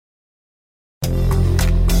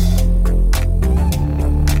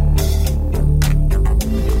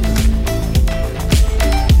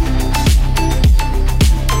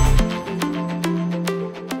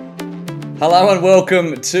Hello and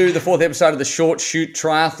welcome to the fourth episode of the Short Shoot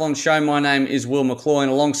Triathlon Show. My name is Will McCloy,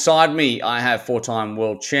 and alongside me I have four-time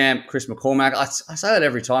world champ Chris McCormack. I say that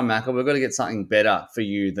every time, Macca. We've got to get something better for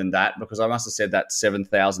you than that, because I must have said that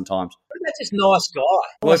 7,000 times. That's just nice guy.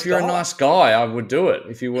 Well, if you're a nice guy, I would do it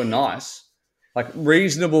if you were nice. Like,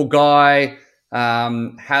 reasonable guy,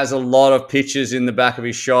 has a lot of pictures in the back of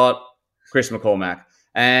his shot, Chris McCormack.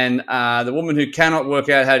 And the woman who cannot work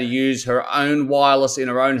out how to use her own wireless in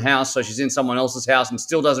her own house, so she's in someone else's house and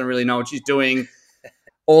still doesn't really know what she's doing.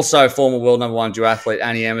 Also, former world number one duathlete,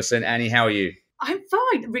 Annie Emerson. Annie, how are you? I'm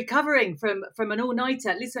fine, recovering from an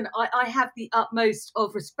all-nighter. Listen, I have the utmost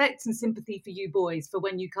of respect and sympathy for you boys for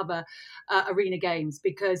when you cover arena games,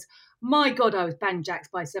 because my God, I was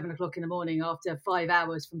bang-jacked by 7 o'clock in the morning after 5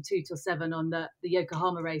 hours from 2 till 7 on the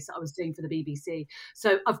Yokohama race that I was doing for the BBC.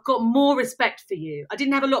 So I've got more respect for you. I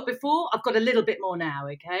didn't have a lot before. I've got a little bit more now,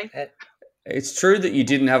 okay? It's true that you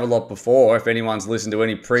didn't have a lot before, if anyone's listened to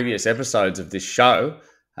any previous episodes of this show.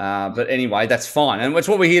 But anyway, that's fine. And that's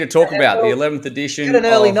what we're here to talk about, the 11th edition. You had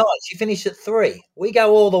an early night. You finished at 3. We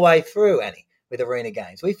go all the way through, Annie, with arena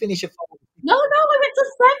games. We finish at 5. No, I went till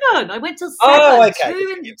 7. I went till 7. Oh, okay.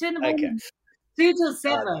 2 in the morning. 2 till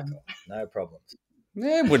 7. Oh, no problems.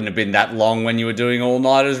 It wouldn't have been that long when you were doing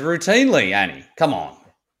all-nighters routinely, Annie. Come on.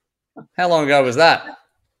 How long ago was that?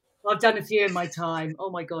 I've done a few in my time. Oh,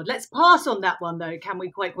 my God. Let's pass on that one, though, can we,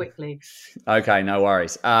 quite quickly? Okay, no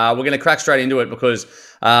worries. We're going to crack straight into it because,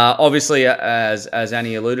 obviously, as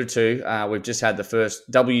Annie alluded to, we've just had the first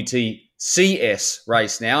WTCS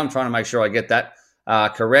race now. I'm trying to make sure I get that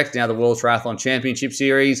correct. Now, the World Triathlon Championship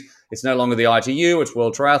Series. It's no longer the ITU. It's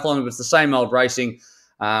World Triathlon, but it's the same old racing.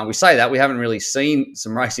 We say that. We haven't really seen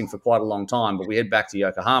some racing for quite a long time, but we head back to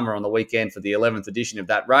Yokohama on the weekend for the 11th edition of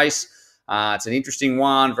that race. It's an interesting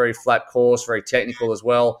one, very flat course, very technical as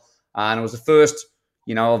well. And it was the first,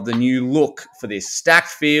 of the new look for this stacked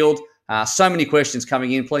field. So many questions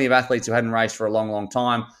coming in, plenty of athletes who hadn't raced for a long, long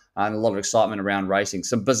time, and a lot of excitement around racing.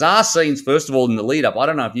 Some bizarre scenes, first of all, in the lead up. I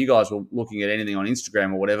don't know if you guys were looking at anything on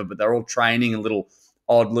Instagram or whatever, but they're all training in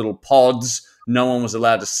odd little pods. No one was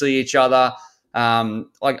allowed to see each other. I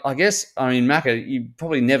guess, Macca, you've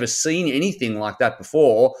probably never seen anything like that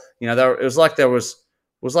before.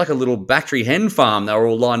 It was like a little battery hen farm. They were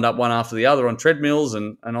all lined up one after the other on treadmills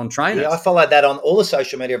and on trainers. Yeah, I followed that on all the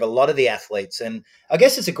social media of a lot of the athletes. And I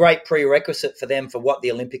guess it's a great prerequisite for them for what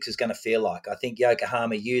the Olympics is going to feel like. I think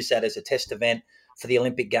Yokohama used that as a test event for the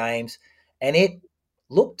Olympic Games. And it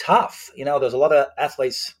looked tough. There was a lot of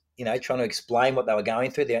athletes, trying to explain what they were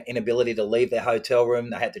going through, their inability to leave their hotel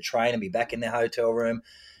room. They had to train and be back in their hotel room.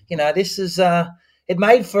 This is it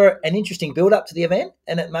made for an interesting build-up to the event,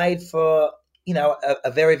 and it made for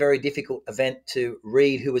a very, very difficult event to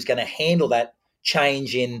read who was going to handle that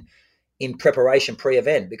change in preparation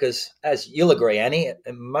pre-event, because as you'll agree, Annie,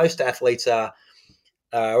 most athletes are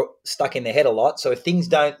stuck in their head a lot. So if things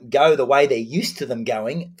don't go the way they're used to them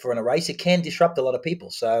going for a race, it can disrupt a lot of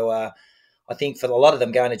people. So I think for a lot of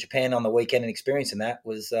them, going to Japan on the weekend and experiencing that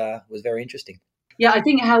was very interesting. Yeah, I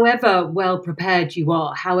think however well prepared you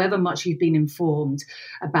are, however much you've been informed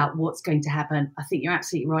about what's going to happen, I think you're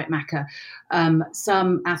absolutely right, Macca.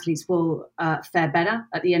 Some athletes will fare better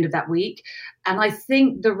at the end of that week. And I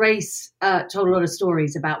think the race told a lot of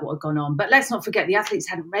stories about what had gone on. But let's not forget, the athletes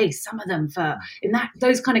hadn't raced, some of them, in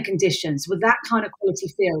those kind of conditions, with that kind of quality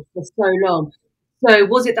field for so long. So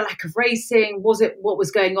was it the lack of racing? Was it what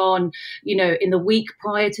was going on, in the week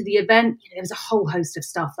prior to the event? There was a whole host of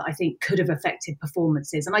stuff that I think could have affected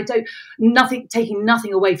performances. And taking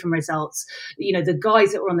nothing away from results. The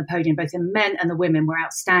guys that were on the podium, both the men and the women, were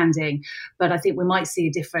outstanding. But I think we might see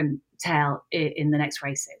a different tale in the next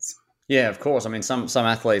races. Yeah, of course. Some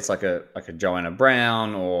athletes like a Joanna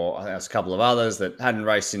Brown, or there's a couple of others that hadn't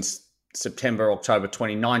raced since September, October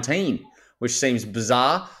 2019. Which seems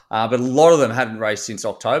bizarre, but a lot of them hadn't raced since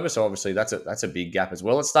October, so obviously that's a big gap as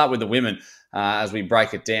well. Let's start with the women as we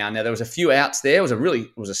break it down. Now, there was a few outs there.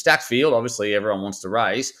 It was a stacked field. Obviously, everyone wants to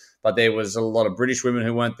race, but there was a lot of British women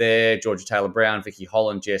who weren't there. Georgia Taylor-Brown, Vicky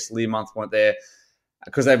Holland, Jess Learmonth weren't there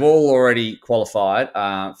because they've all already qualified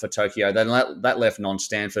for Tokyo. That left Non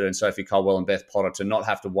Stanford and Sophie Caldwell and Beth Potter to not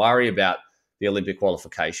have to worry about the Olympic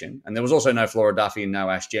qualification. And there was also no Flora Duffy and no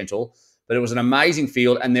Ash Gentle. But it was an amazing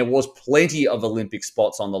field, and there was plenty of Olympic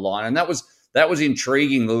spots on the line. And that was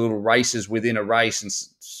intriguing, the little races within a race. And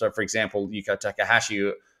so, for example, Yuko Takahashi,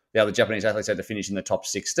 the other Japanese athletes, had to finish in the top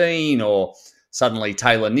 16, or suddenly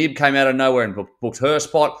Taylor Knibb came out of nowhere and booked her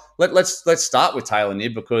spot. Let's start with Taylor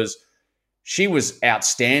Knibb, because she was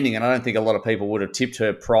outstanding, and I don't think a lot of people would have tipped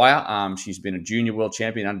her prior. She's been a junior world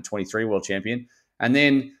champion, under 23 world champion. And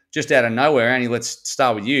then just out of nowhere, Annie, let's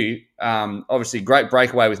start with you. Obviously, great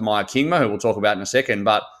breakaway with Maya Kingma, who we'll talk about in a second,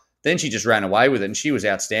 but then she just ran away with it, and she was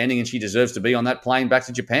outstanding, and she deserves to be on that plane back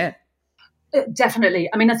to Japan. Definitely.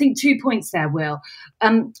 I mean, I think 2 points there, Will.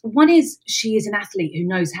 One is she is an athlete who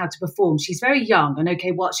knows how to perform. She's very young, and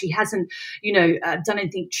okay, what she hasn't, done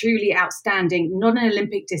anything truly outstanding, not an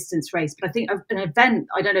Olympic distance race, but I think an event,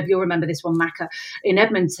 I don't know if you'll remember this one, Macca, in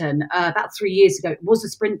Edmonton about 3 years ago. It was a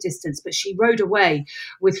sprint distance, but she rode away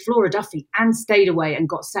with Flora Duffy and stayed away and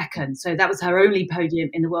got second. So that was her only podium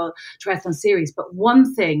in the World Triathlon Series. But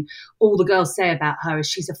one thing all the girls say about her is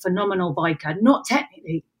she's a phenomenal biker, not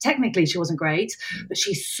technically. Technically, she wasn't great, but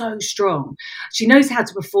she's so strong. She knows how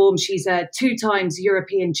to perform. She's a 2 times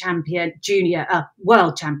European champion,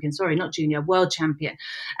 world champion, sorry, not junior, world champion.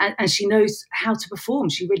 And she knows how to perform.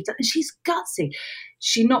 She really does. And she's gutsy.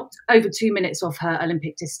 She knocked over 2 minutes off her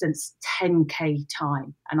Olympic distance 10K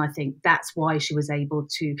time. And I think that's why she was able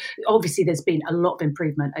to, obviously there's been a lot of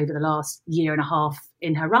improvement over the last year and a half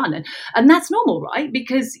in her run. And that's normal, right?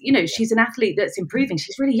 Because, she's an athlete that's improving.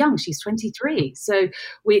 She's really young. She's 23. So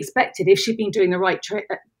we expected, if she'd been doing the right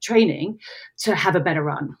training, to have a better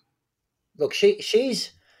run. Look,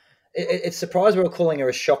 she's, it's surprised we're calling her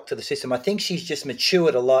a shock to the system. I think she's just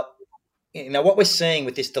matured a lot. What we're seeing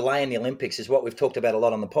with this delay in the Olympics is what we've talked about a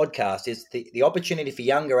lot on the podcast, is the opportunity for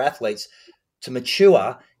younger athletes to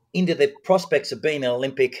mature into the prospects of being an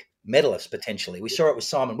Olympic medalist, potentially. We saw it with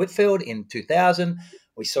Simon Whitfield in 2000.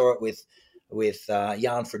 We saw it with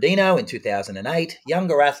Jan Frodeno in 2008.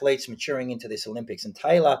 Younger athletes maturing into this Olympics. And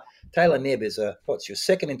Taylor Knibb is she was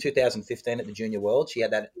second in 2015 at the Junior Worlds. She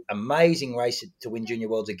had that amazing race to win Junior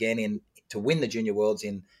Worlds again, to win the Junior Worlds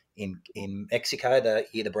in Mexico, the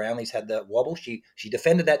year the Brownlees had the wobble. She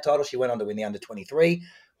defended that title. She went on to win the under-23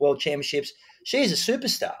 World Championships. She's a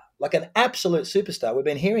superstar, like an absolute superstar. We've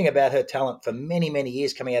been hearing about her talent for many, many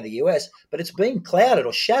years coming out of the US, but it's been clouded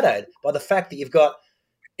or shadowed by the fact that you've got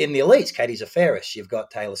in the elites, Katie Zaferis, you've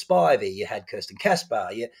got Taylor Spivey, you had Kirsten Caspar,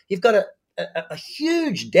 you've got a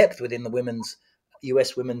huge depth within the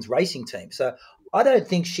US women's racing team. So I don't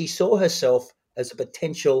think she saw herself as a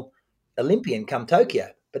potential Olympian come Tokyo.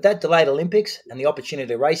 But that delayed Olympics and the opportunity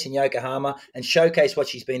to race in Yokohama and showcase what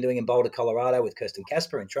she's been doing in Boulder, Colorado with Kirsten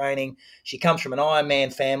Casper in training. She comes from an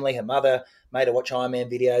Ironman family. Her mother made her watch Ironman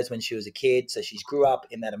videos when she was a kid. So she's grew up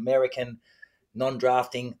in that American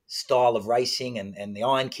non-drafting style of racing and the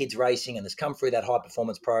Iron Kids racing, and has come through that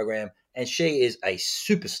high-performance program. And she is a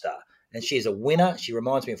superstar. And she is a winner. She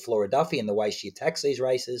reminds me of Flora Duffy in the way she attacks these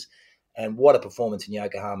races. And what a performance in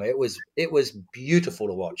Yokohama. It was beautiful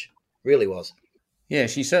to watch. Really was. Yeah,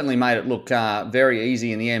 she certainly made it look very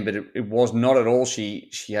easy in the end, but it was not at all. She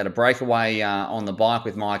had a breakaway on the bike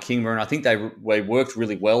with Maya Kingma, and I think they worked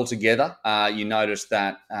really well together. You noticed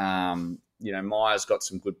that Maya's got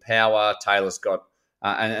some good power, Taylor's got,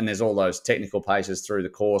 and there's all those technical paces through the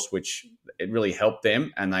course, which it really helped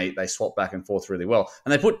them, and they swapped back and forth really well.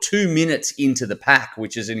 And they put 2 minutes into the pack,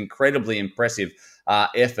 which is an incredibly impressive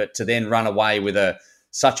effort to then run away with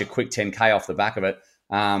such a quick 10K off the back of it.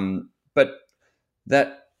 But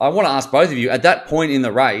that I want to ask both of you, at that point in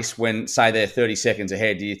the race, when, say, they're 30 seconds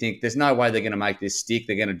ahead, do you think there's no way they're going to make this stick?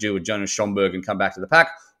 They're going to do a Jonas Schomburg and come back to the pack?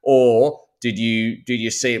 Or did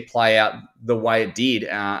you see it play out the way it did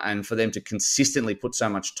and for them to consistently put so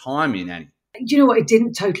much time in, Annie? Do you know what? It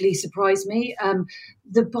didn't totally surprise me.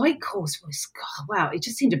 The bike course was, it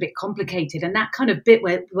just seemed a bit complicated. And that kind of bit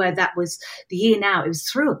where that was the year now, it was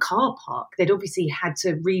through a car park. They'd obviously had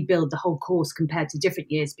to rebuild the whole course compared to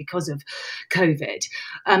different years because of COVID.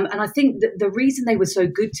 And I think that the reason they were so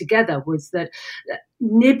good together was that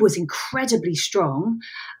Nib was incredibly strong,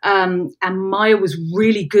 and Maya was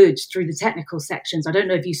really good through the technical sections. I don't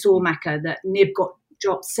know if you saw, Macca, that Nib got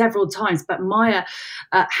dropped several times, but Maya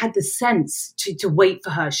had the sense to wait for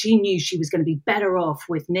her. She knew she was going to be better off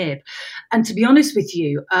with Nib. And to be honest with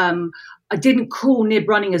you, I didn't call Nib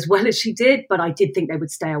running as well as she did, but I did think they would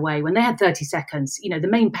stay away. When they had 30 seconds, the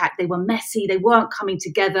main pack, they were messy. They weren't coming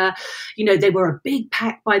together. They were a big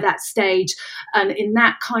pack by that stage. And in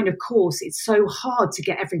that kind of course, it's so hard to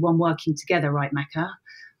get everyone working together, right, Macca?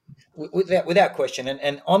 Without question.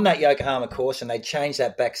 And on that Yokohama course, and they changed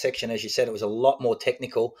that back section, as you said, it was a lot more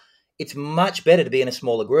technical. It's much better to be in a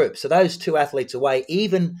smaller group. So those 2 athletes away,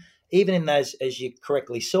 even in those, as you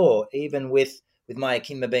correctly saw, even with Maya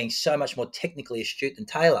Kingma being so much more technically astute than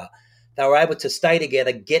Taylor, they were able to stay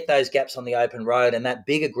together, get those gaps on the open road, and that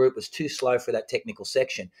bigger group was too slow for that technical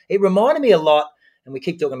section. It reminded me a lot, and we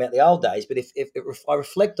keep talking about the old days, but if I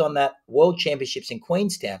reflect on that World Championships in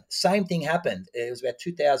Queenstown, same thing happened. It was about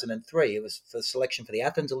 2003. It was for selection for the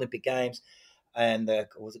Athens Olympic Games. and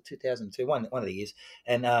was it 2002? One of the years,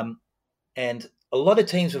 and a lot of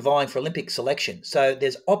teams were vying for Olympic selection. So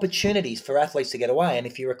there's opportunities for athletes to get away. And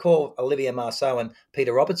if you recall, Olivia Marceau and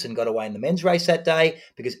Peter Robertson got away in the men's race that day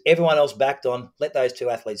because everyone else backed on, let those two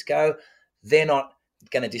athletes go. They're not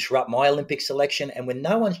going to disrupt my Olympic selection. And when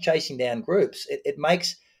no one's chasing down groups, it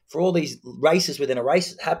makes for all these races within a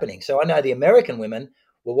race happening. So I know the American women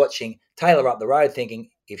were watching Taylor up the road thinking,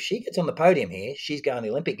 if she gets on the podium here, she's going to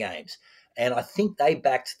the Olympic Games. And I think they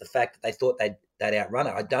backed the fact that they thought they'd outrun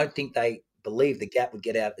her. I don't think they believed the gap would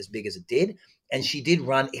get out as big as it did. And she did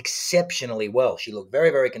run exceptionally well. She looked very,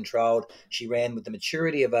 very controlled. She ran with the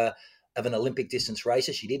maturity of an Olympic distance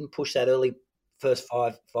racer. She didn't push that early first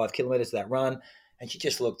five kilometres of that run. And she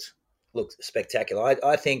just looked spectacular.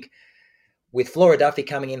 I think with Flora Duffy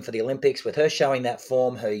coming in for the Olympics, with her showing that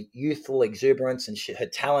form, her youthful exuberance and her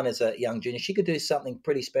talent as a young junior, she could do something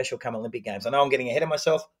pretty special come Olympic Games. I know I'm getting ahead of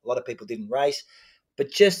myself. A lot of people didn't race. But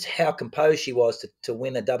just how composed she was to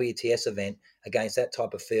win a WTS event against that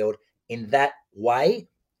type of field in that way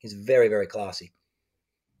is very, very classy.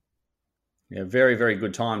 Yeah, very, very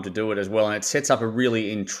good time to do it as well. And it sets up a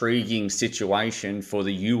really intriguing situation for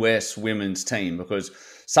the US women's team because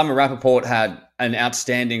Summer Rappaport had an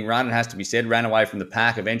outstanding run, it has to be said, ran away from the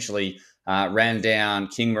pack, eventually ran down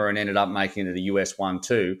Kingma and ended up making it a US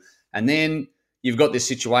 1-2. And then you've got this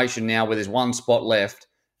situation now where there's one spot left.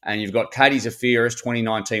 And you've got Katie Zafiris,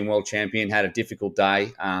 2019 world champion, had a difficult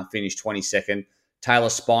day, finished 22nd. Taylor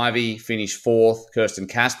Spivey finished 4th. Kirsten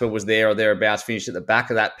Casper was there or thereabouts, finished at the back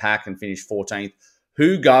of that pack and finished 14th.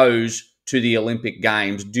 Who goes to the Olympic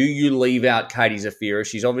Games? Do you leave out Katie Zafiris?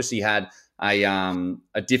 She's obviously had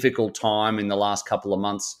a difficult time in the last couple of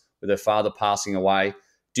months with her father passing away.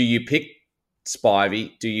 Do you pick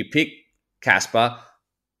Spivey? Do you pick Casper?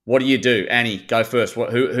 What do you do? Annie, go first.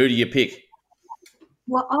 Who do you pick?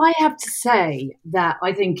 Well, I have to say that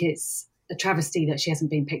I think it's a travesty that she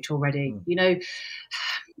hasn't been picked already. You know,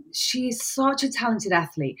 she's such a talented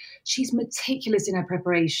athlete. She's meticulous in her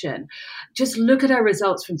preparation. Just look at her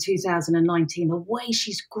results from 2019, the way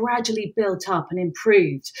she's gradually built up and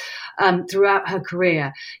improved throughout her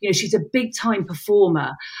career. You know, she's a big-time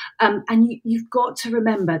performer. And you've got to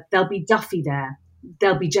remember there'll be Duffy there.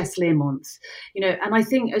 There'll be Jess Learmonth, you know, and I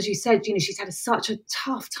think, as you said, you know, she's had such a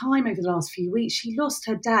tough time over the last few weeks. She lost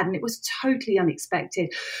her dad and it was totally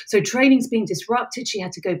unexpected. So training's been disrupted. She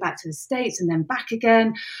had to go back to the States and then back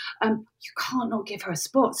again. You can't not give her a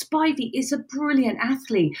spot. Spivey is a brilliant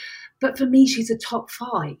athlete, but for me, she's a top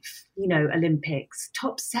 5, you know, Olympics,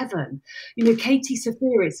 top 7. You know, Katie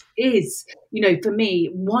Zafiris is, you know, for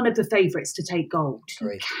me, one of the favourites to take gold.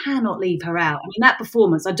 Great. You cannot leave her out. I mean, that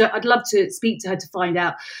performance, I'd love to speak to her to find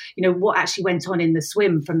out, you know, what actually went on in the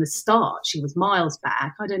swim from the start. She was miles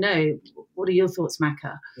back. I don't know. What are your thoughts,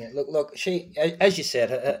 Macca? Yeah, look. She, as you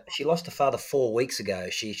said, she lost her father 4 weeks ago.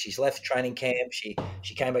 She's left training camp. She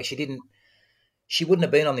came back. She wouldn't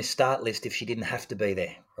have been on this start list if she didn't have to be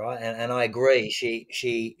there, right? And I agree.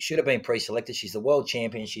 She should have been pre-selected. She's the world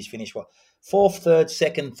champion. She's finished 4th, 3rd,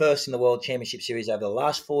 2nd, 1st in the World Championship Series over the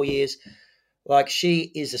last 4 years. Like,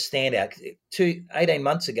 she is a standout. 18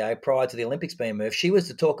 months ago, prior to the Olympics being moved, she was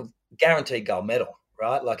the talk of guaranteed gold medal,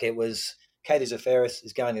 right? Like, it was Katie Zafiris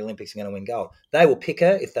is going to the Olympics and going to win gold. They will pick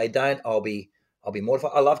her. If they don't, I'll be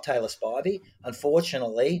mortified. I love Taylor Spivey.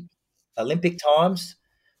 Unfortunately, Olympic times,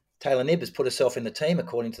 Taylor Knibb has put herself in the team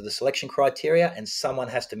according to the selection criteria, and someone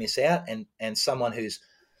has to miss out, and someone who's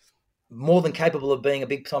more than capable of being a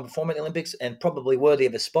big-time performer in the Olympics and probably worthy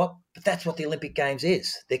of a spot. But that's what the Olympic Games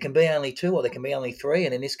is. There can be only 2 or there can be only 3,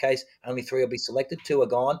 and in this case, only 3 will be selected. 2 are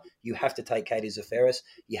gone. You have to take Katie Zafiris.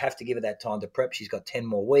 You have to give her that time to prep. She's got 10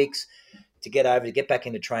 more weeks to get back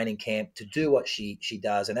into training camp, to do what she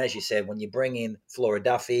does. And as you said, when you bring in Flora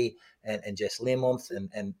Duffy and Jess Learmonth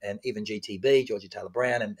and even GTB, Georgia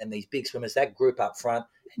Taylor-Brown, and these big swimmers, that group up front,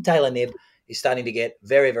 and Taylor Knibb is starting to get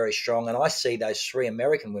very, very strong. And I see those 3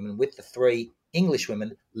 American women with the 3 English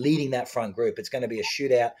women leading that front group. It's going to be a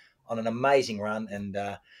shootout on an amazing run. And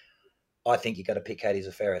I think you've got to pick Katie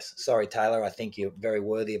Zafiris. Sorry, Taylor. I think you're very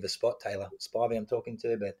worthy of a spot. Taylor Spivey I'm talking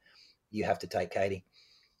to, but you have to take Katie.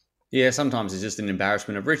 Yeah, sometimes it's just an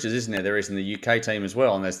embarrassment of riches, isn't there? There is in the UK team as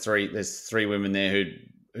well. And there's three women there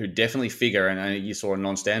who definitely figure. And you saw a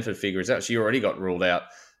non-Stanford figure. Is that she already got ruled out.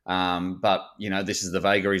 But, you know, this is the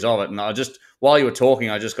vagaries of it. And while you were talking,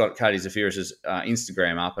 I just got Katie Zafiris'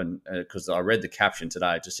 Instagram up, and because I read the caption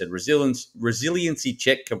today, it just said, resiliency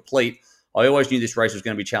check complete. I always knew this race was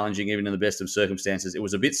going to be challenging, even in the best of circumstances. It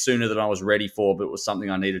was a bit sooner than I was ready for, but it was something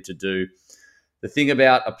I needed to do. The thing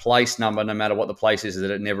about a place number, no matter what the place is that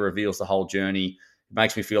it never reveals the whole journey. It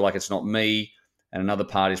makes me feel like it's not me. and another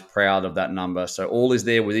part is proud of that number. So all is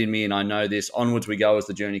there within me, and I know this. Onwards we go as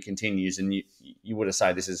the journey continues. And you would have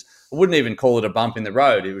said this is, I wouldn't even call it a bump in the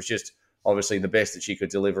road. It was just obviously the best that she could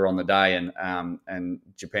deliver on the day, and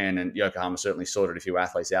Japan and Yokohama certainly sorted a few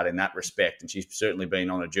athletes out in that respect, and she's certainly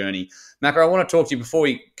been on a journey. Maka, I want to talk to you before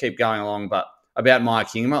we keep going along, but about Maya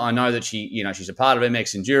Kingma. I know that she's a part of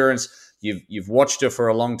MX Endurance. You've watched her for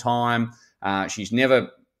a long time. She's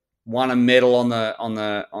never won a medal on the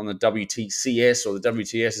WTCS or the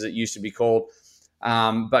WTS as it used to be called,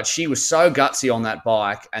 but she was so gutsy on that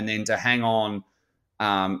bike, and then to hang on.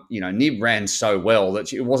 Nib ran so well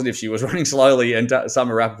that it wasn't if she was running slowly and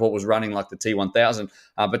Summer Rappaport was running like the T1000,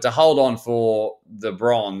 but to hold on for the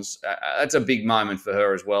bronze, that's a big moment for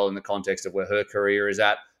her as well in the context of where her career is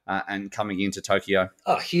at and coming into Tokyo.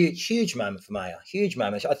 Oh, huge moment for Maya. Huge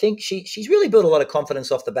moment. I think she's really built a lot of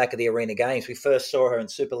confidence off the back of the Arena Games. We first saw her in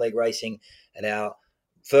Super League racing at our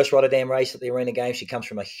first Rotterdam race at the Arena Games. She comes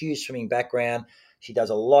from a huge swimming background. She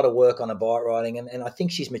does a lot of work on a bike riding, and I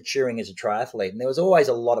think she's maturing as a triathlete. And there was always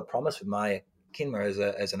a lot of promise with Maya Kingma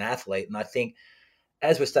as an athlete. And I think,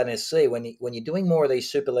 as we're starting to see, when you're doing more of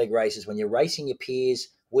these Super League races, when you're racing your peers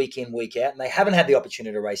week in, week out, and they haven't had the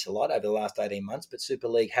opportunity to race a lot over the last 18 months, but Super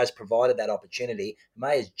League has provided that opportunity.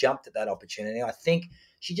 Maya's jumped at that opportunity. I think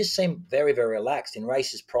she just seemed very, very relaxed. In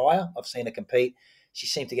races prior, I've seen her compete. She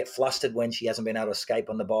seemed to get flustered when she hasn't been able to escape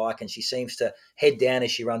on the bike, and she seems to head down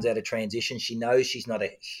as she runs out of transition. She knows she's not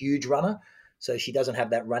a huge runner, so she doesn't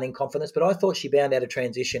have that running confidence. But I thought she bound out of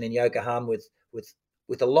transition in Yokohama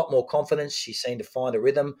with a lot more confidence. She seemed to find a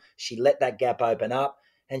rhythm. She let that gap open up,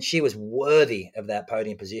 and she was worthy of that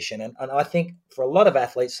podium position. And I think for a lot of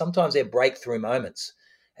athletes, sometimes they're breakthrough moments,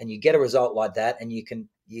 and you get a result like that, and you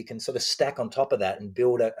can sort of stack on top of that and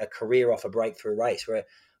build a career off a breakthrough race where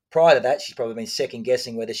prior to that, she's probably been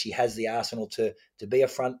second-guessing whether she has the arsenal to be a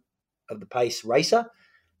front-of-the-pace racer.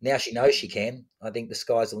 Now she knows she can. I think the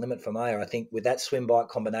sky's the limit for Maya. I think with that swim-bike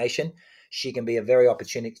combination, she can be a very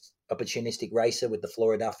opportunistic racer with the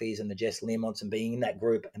Flora Duffys and the Jess Learmonts, and being in that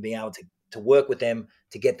group and being able to work with them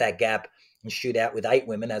to get that gap and shoot out with 8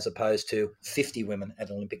 women as opposed to 50 women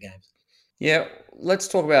at Olympic Games. Yeah, let's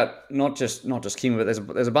talk about not just Kim, but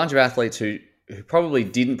there's a bunch of athletes who probably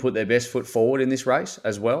didn't put their best foot forward in this race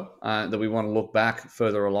as well, that we want to look back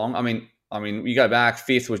further along. I mean, you go back,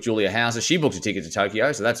 5th was Julia Hauser. She booked a ticket to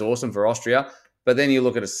Tokyo, so that's awesome for Austria. But then you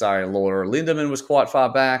look at Laura Lindemann was quite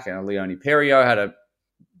far back, and Leonie Perriot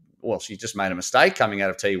she just made a mistake coming out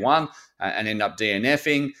of T1 and ended up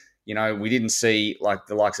DNFing. We didn't see like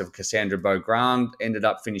the likes of Cassandra Beaugrand ended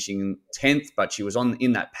up finishing 10th, but she was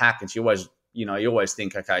in that pack, and she always, you always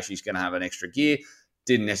think, okay, she's going to have an extra gear.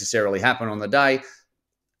 Didn't necessarily happen on the day.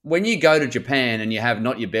 When you go to Japan and you have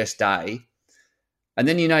not your best day, and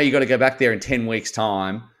then you got to go back there in 10 weeks'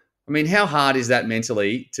 time, I mean, how hard is that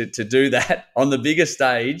mentally to do that on the bigger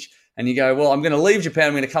stage? And you go, well, I'm going to leave Japan,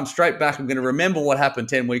 I'm going to come straight back, I'm going to remember what happened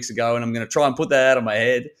 10 weeks ago, and I'm going to try and put that out of my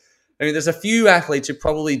head. I mean, there's a few athletes who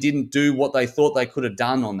probably didn't do what they thought they could have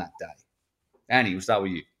done on that day. Annie, we'll start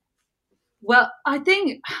with you. Well, I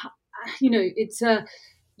think, it's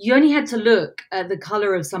you only had to look at the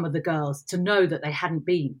colour of some of the girls to know that they hadn't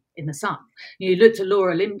been in the sun. You looked at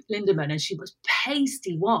Laura Lindemann, and she was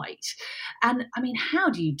pasty white. And I mean, how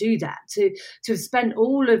do you do that? To have spent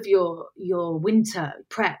all of your winter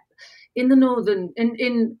prep in Northern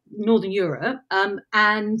Europe,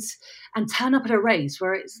 and turn up at a race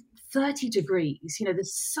where it's 30 degrees, the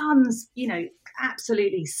sun's,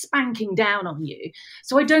 absolutely spanking down on you.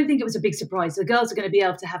 So I don't think it was a big surprise. The girls are going to be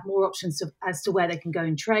able to have more options as to where they can go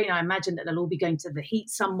and train. I imagine that they'll all be going to the heat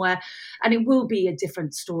somewhere, and it will be a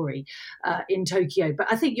different story in Tokyo. But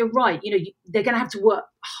I think you're right. They're going to have to work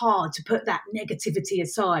hard to put that negativity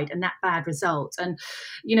aside and that bad result. And,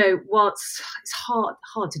 whilst it's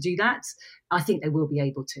hard to do that, I think they will be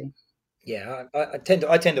able to. Yeah, I tend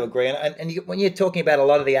to agree. And when you're talking about a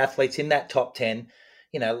lot of the athletes in that top 10,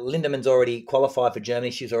 Lindemann's already qualified for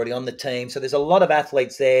Germany. She was already on the team. So there's a lot of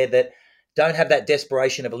athletes there that don't have that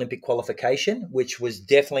desperation of Olympic qualification, which was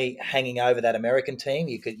definitely hanging over that American team.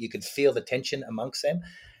 You could feel the tension amongst them.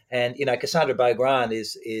 And, Cassandra Beaugrand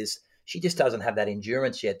is she just doesn't have that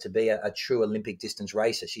endurance yet to be a true Olympic distance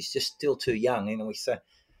racer. She's just still too young.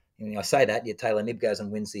 I say that, Taylor Knibb goes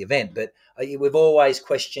and wins the event, but we've always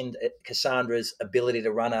questioned Cassandra's ability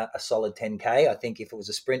to run a solid 10K. I think if it was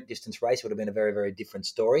a sprint distance race, it would have been a very, very different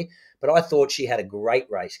story. But I thought she had a great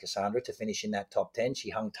race, Cassandra, to finish in that top 10.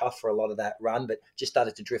 She hung tough for a lot of that run, but just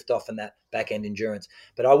started to drift off in that back-end endurance.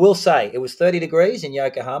 But I will say, it was 30 degrees in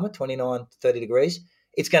Yokohama, 29, 30 degrees.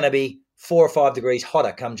 It's going to be 4 or 5 degrees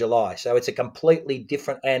hotter come July. So it's a completely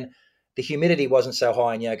different, and the humidity wasn't so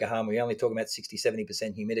high in Yokohama. We're only talking about 60,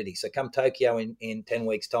 70% humidity. So come Tokyo in 10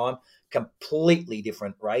 weeks' time, completely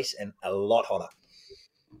different race and a lot hotter.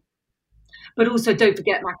 But also don't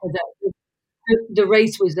forget, Macca, that the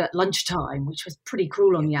race was at lunchtime, which was pretty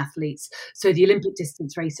cruel on the athletes. So the Olympic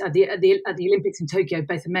distance race at the Olympics in Tokyo,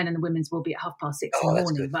 both the men and the women's will be at 6:30 in the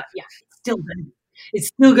morning. Good. But yeah, it's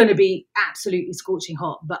still going to be absolutely scorching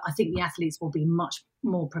hot. But I think the athletes will be much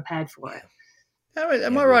more prepared for it.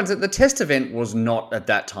 Am I right that the test event was not at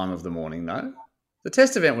that time of the morning, no? The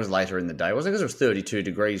test event was later in the day, wasn't it? Because it was 32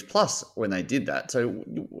 degrees plus when they did that. So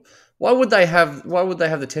why would they have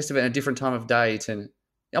the test event at a different time of day?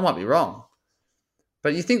 I might be wrong,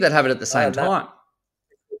 but you think they'd have it at the same time?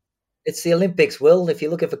 It's the Olympics, Will. If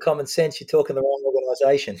you're looking for common sense, you're talking the wrong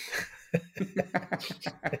organisation.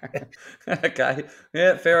 Okay,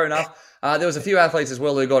 yeah, fair enough. There was a few athletes as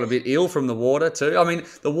well who got a bit ill from the water too. I mean,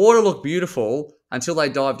 the water looked beautiful until they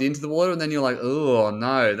dived into the water, and then you're like, oh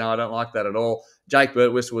no, I don't like that at all. Jake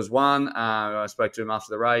Birtwistle was one. I spoke to him after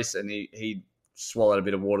the race, and he swallowed a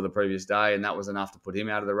bit of water the previous day, and that was enough to put him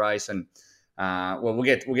out of the race. And we'll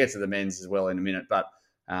get to the men's as well in a minute, but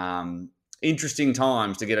interesting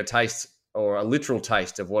times to get a taste or a literal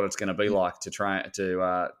taste of what it's going to be like to try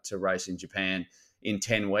to race in Japan in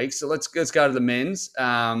 10 weeks. So let's go to the men's.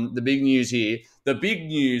 The big news here, the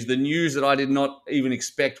news that I did not even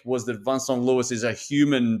expect was that Vincent Luis is a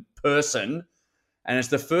human person, and it's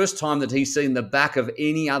the first time that he's seen the back of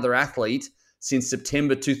any other athlete since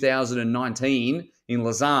September 2019 in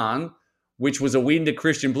Lausanne, which was a win to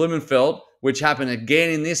Christian Blumenfeld, which happened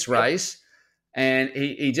again in this race. And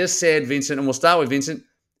he just said, Vincent, and we'll start with Vincent,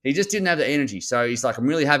 he just didn't have the energy. So he's like, I'm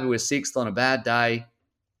really happy with sixth on a bad day.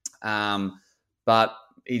 But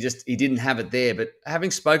he didn't have it there. But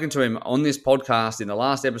having spoken to him on this podcast in the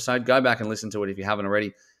last episode, go back and listen to it if you haven't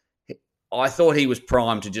already. I thought he was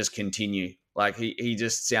primed to just continue. Like he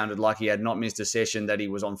just sounded like he had not missed a session, that he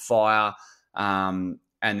was on fire. And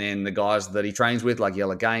then the guys that he trains with, like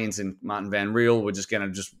Jelle Gaines and Martin Van Riel, were just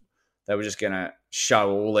going to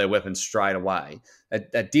show all their weapons straight away.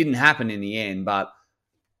 That didn't happen in the end, but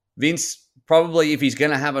Vince, probably if he's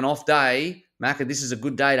going to have an off day, Macca, this is a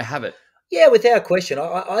good day to have it. Yeah, without question.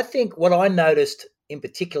 I think what I noticed in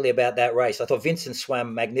particularly about that race, I thought Vincent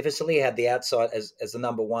swam magnificently. He had the outside as the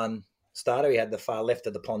number one starter. He had the far left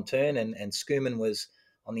of the pontoon, and Schoeman was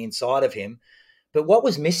on the inside of him. But what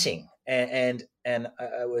was missing, and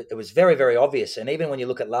it was very, very obvious, and even when you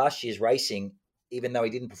look at last year's racing, even though he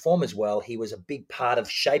didn't perform as well, he was a big part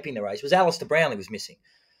of shaping the race. It was Alistair Brownlee was missing.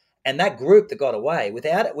 And that group that got away,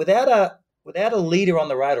 without a leader on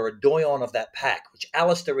the road or a doyen of that pack, which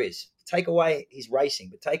Alistair is, take away his racing,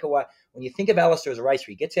 but take away, when you think of Alistair as a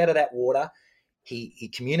racer, he gets out of that water,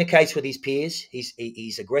 he communicates with his peers,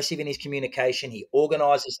 he's aggressive in his communication, he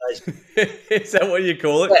organises those. Is that what you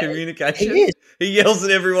call it, communication? He is. He yells at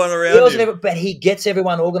everyone around him. But he gets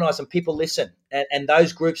everyone organised and people listen, and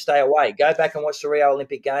those groups stay away. Go back and watch the Rio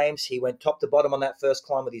Olympic Games. He went top to bottom on that first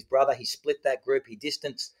climb with his brother. He split that group. He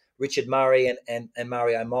distanced Richard Murray and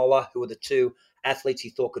Mario Mola, who were the two athletes he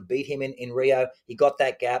thought could beat him in Rio. He got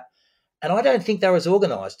that gap. And I don't think they were as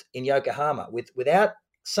organised in Yokohama. Without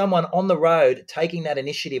someone on the road taking that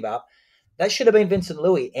initiative up, that should have been Vincent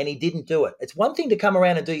Luis, and he didn't do it. It's one thing to come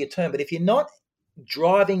around and do your turn, but if you're not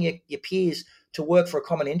driving your peers to work for a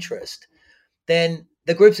common interest, then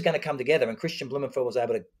the groups are going to come together. And Christian Blumenfeld was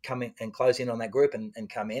able to come in and close in on that group and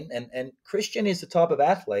come in. And Christian is the type of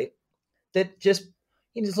athlete that just,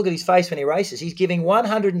 you just look at his face when he races. He's giving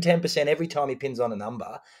 110% every time he pins on a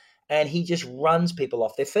number, and he just runs people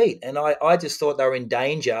off their feet. And I just thought they were in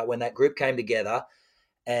danger when that group came together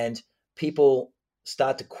and people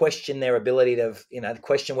start to question their ability to,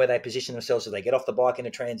 question where they position themselves as they get off the bike in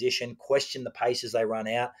a transition, question the pace as they run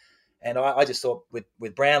out. And I just thought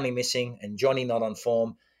with Brownlee missing and Johnny not on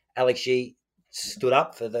form, Alex Yee stood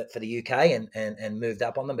up for the UK and moved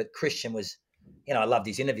up on them. But Christian was, I loved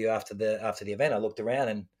his interview after the event. I looked around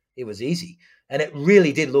and it was easy. And it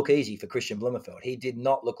really did look easy for Christian Blumenfeld. He did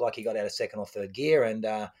not look like he got out of second or third gear, and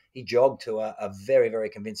he jogged to a very, very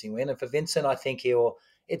convincing win. And for Vincent, I think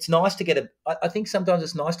it's nice to get I think sometimes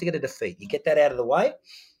it's nice to get a defeat. You get that out of the way.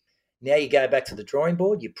 Now you go back to the drawing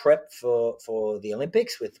board. You prep for the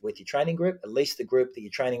Olympics with your training group. At least the group that you're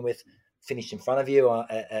training with finished in front of you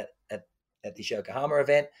at this Yokohama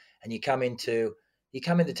event, and you come into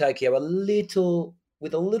Tokyo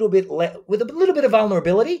with a little bit of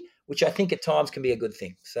vulnerability, which I think at times can be a good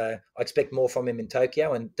thing. So I expect more from him in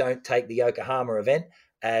Tokyo, and don't take the Yokohama event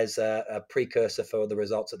as a precursor for the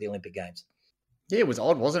results of the Olympic Games. Yeah, it was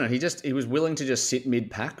odd, wasn't it? He was willing to just sit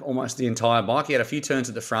mid-pack almost the entire bike. He had a few turns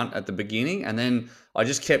at the front at the beginning, and then I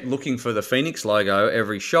just kept looking for the Phoenix logo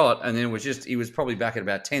every shot, and then he was probably back at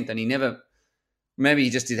about 10th, and maybe he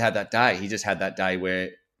just did have that day. He just had that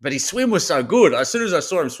day but his swim was so good. As soon as I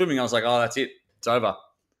saw him swimming, I was like, oh, that's it. It's over.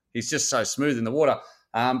 He's just so smooth in the water.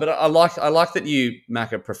 But I like that you,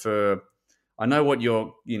 Macca, prefer. I know what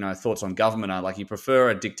your thoughts on government are. Like, you prefer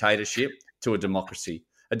a dictatorship to a democracy.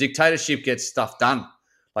 A dictatorship gets stuff done.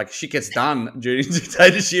 Like, shit gets done during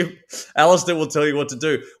dictatorship. Alistair will tell you what to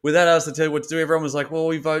do. Without Alistair tell you what to do, everyone was like, well,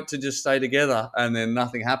 we vote to just stay together, and then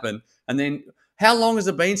nothing happened. And then how long has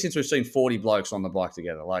it been since we've seen 40 blokes on the bike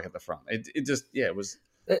together, like at the front? It was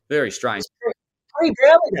very strange.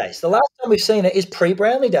 Pre-Brownlee days. The last time we've seen it is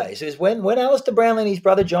pre-Brownlee days. It was when Alistair Brownlee and his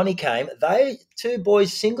brother Johnny came. They two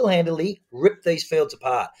boys single-handedly ripped these fields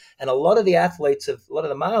apart. And a lot of the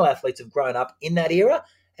male athletes have grown up in that era.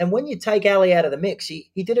 And when you take Ali out of the mix, he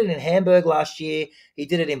did it in Hamburg last year. He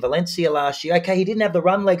did it in Valencia last year. Okay, he didn't have the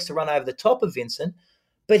run legs to run over the top of Vincent,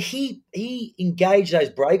 but he engaged those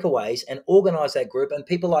breakaways and organised that group. And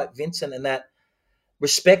people like Vincent and that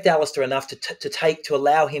respect Alistair enough to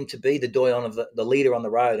allow him to be the doyen of the leader on the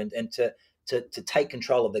road and to take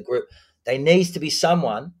control of the group. There needs to be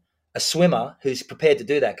someone, a swimmer, who's prepared to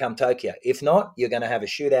do that come Tokyo. If not, you're going to have a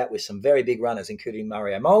shootout with some very big runners, including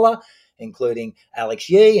Mario Mola, including Alex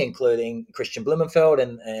Yee, including Christian Blumenfeld,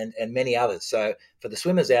 and many others. So for the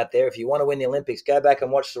swimmers out there, if you want to win the Olympics, go back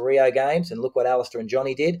and watch the Rio Games and look what Alistair and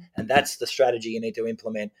Johnny did, and that's the strategy you need to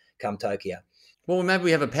implement come Tokyo. Well, maybe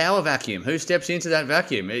we have a power vacuum. Who steps into that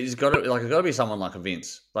vacuum? It's got to be someone like a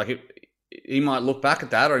Vince. Like, he might look back at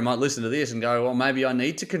that, or he might listen to this and go, well, maybe I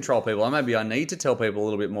need to control people. Or maybe I need to tell people a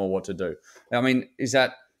little bit more what to do. I mean,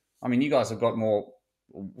 you guys have got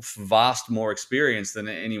more experience than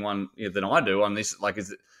anyone than I do on this. Like,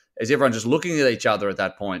 is everyone just looking at each other at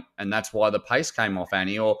that point, and that's why the pace came off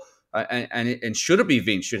Annie? Or and should it be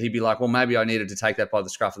Vince? Should he be like, well, maybe I needed to take that by the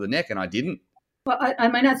scruff of the neck, and I didn't? Well,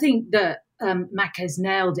 I think that Mac has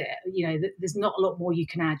nailed it. There's not a lot more you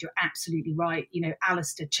can add. You're absolutely right.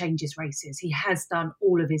 Alistair changes races. He has done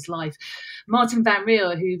all of his life. Martin Van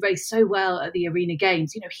Riel, who raced so well at the Arena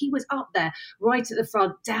Games, he was up there right at the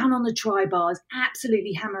front, down on the tri-bars,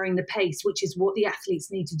 absolutely hammering the pace, which is what the athletes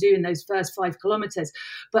need to do in those first 5 kilometres.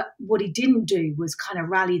 But what he didn't do was kind of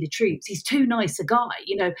rally the troops. He's too nice a guy.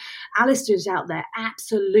 Alistair's out there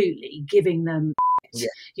absolutely giving them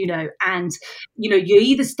and you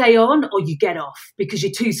either stay on or you get off because you're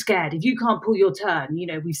too scared. If you can't pull your turn,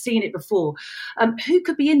 we've seen it before. Who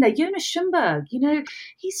could be in there? Jonas Schumberg,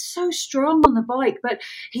 he's so strong on the bike, but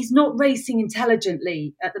he's not racing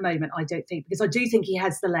intelligently at the moment, I don't think, because I do think he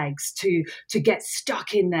has the legs to get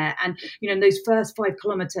stuck in there. And, in those first 5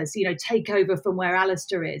 kilometres, take over from where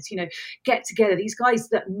Alistair is, get together. These guys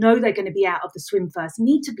that know they're going to be out of the swim first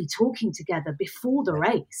need to be talking together before the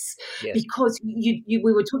race. Yes. Because you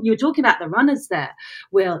were talking about the runners there.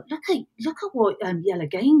 Well, look at what Jelle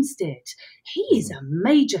Gaines did. He is a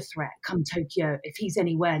major threat come Tokyo if he's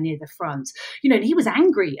anywhere near the front. And he was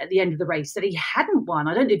angry at the end of the race that he hadn't won.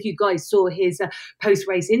 I don't know if you guys saw his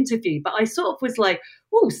post-race interview, but I sort of was like,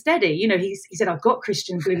 oh, steady. He said, I've got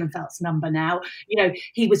Christian Blumenfeld's number now.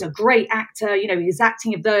 He was a great actor. He was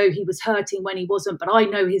acting as though he was hurting when he wasn't, but I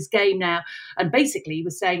know his game now. And basically he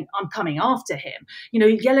was saying, I'm coming after him.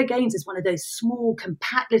 Jelle Gaines is one of those small,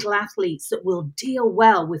 compact little athletes that will deal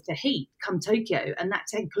well with the heat come Tokyo. And that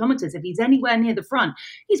 10 kilometres, if he's anywhere near the front,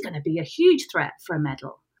 he's going to be a huge threat for a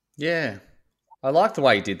medal. Yeah. I like the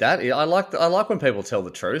way he did that. I like when people tell the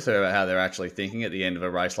truth about how they're actually thinking at the end of a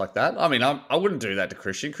race like that. I mean, I wouldn't do that to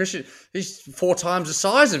Christian. Christian, he's 4 times the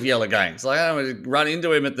size of Jelle Gaines. Like, I don't want to run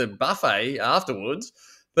into him at the buffet afterwards.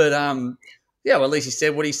 But, well, at least he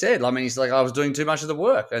said what he said. I mean, he's like, I was doing too much of the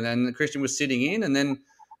work. And then Christian was sitting in, and then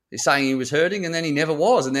he's saying he was hurting, and then he never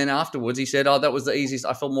was. And then afterwards he said, that was the easiest.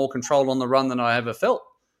 I felt more control on the run than I ever felt.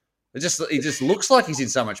 He just looks like he's in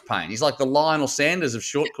so much pain. He's like the Lionel Sanders of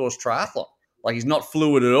short course triathlon. Like, he's not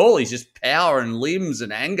fluid at all. He's just power and limbs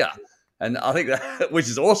and anger. And I think that, which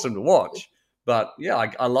is awesome to watch. But yeah,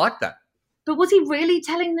 I like that. But was he really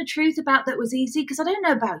telling the truth about that was easy? Because I don't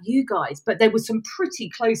know about you guys, but there were some pretty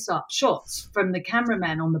close-up shots from the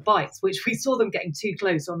cameramen on the bikes, which we saw them getting too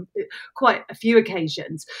close on quite a few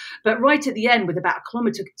occasions. But right at the end, with about a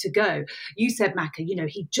kilometre to go, you said, Macca,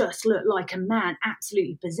 he just looked like a man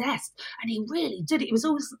absolutely possessed. And he really did. It was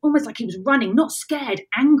almost like he was running, not scared,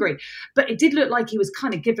 angry. But it did look like he was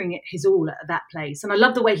kind of giving it his all at that place. And I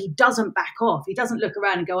love the way he doesn't back off. He doesn't look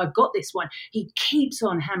around and go, I've got this one. He keeps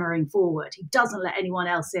on hammering forward. He doesn't let anyone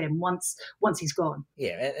else in once he's gone.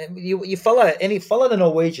 Yeah, and you follow the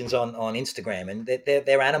Norwegians on Instagram, and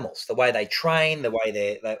they're animals. The way they train, the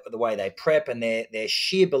way they prep, and their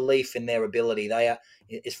sheer belief in their ability. They are,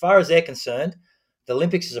 as far as they're concerned, the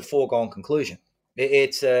Olympics is a foregone conclusion.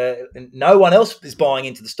 It's no one else is buying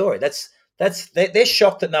into the story. They're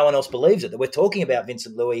shocked that no one else believes it. That we're talking about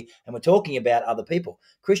Vincent Luis and we're talking about other people.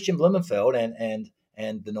 Kristian Blummenfelt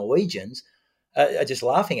and the Norwegians are just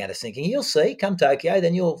laughing at us, thinking, "You'll see, come Tokyo,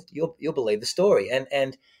 then you'll believe the story."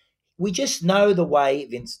 And we just know the way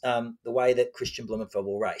that Kristian Blummenfelt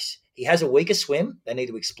will race. He has a weaker swim. They need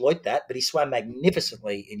to exploit that, but he swam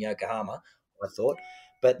magnificently in Yokohama, I thought.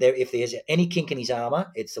 But if there's any kink in his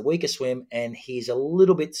armour, it's the weaker swim, and he's a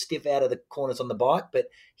little bit stiff out of the corners on the bike, but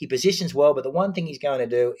he positions well. But the one thing he's going to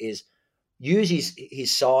do is use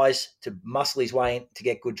his size to muscle his way in to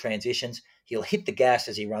get good transitions. He'll hit the gas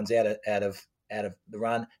as he runs out of the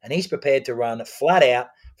run, and he's prepared to run flat out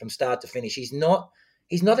from start to finish. He's not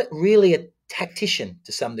really a tactician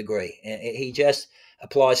to some degree. He just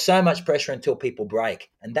applies so much pressure until people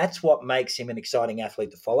break, and that's what makes him an exciting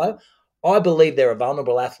athlete to follow. I believe they're a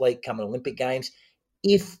vulnerable athlete coming Olympic Games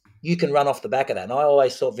if you can run off the back of that. And I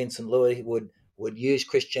always thought Vincent Luis would use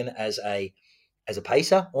Kristian as a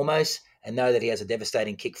pacer almost, and know that he has a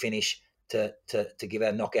devastating kick finish to give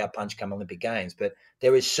a knockout punch come Olympic Games. But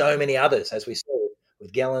there is so many others, as we saw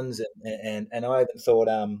with Gellens, and I even thought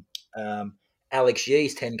Alex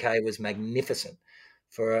Yee's 10K was magnificent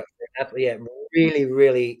for an athlete. Yeah, really,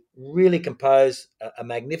 really, really composed, a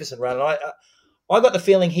magnificent run. And I got the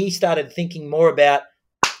feeling he started thinking more about,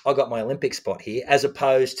 I got my Olympic spot here, as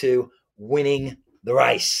opposed to winning the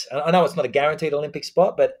race. I know it's not a guaranteed Olympic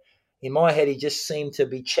spot, but in my head, he just seemed to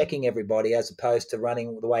be checking everybody as opposed to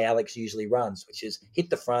running the way Alex usually runs, which is hit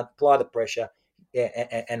the front, apply the pressure,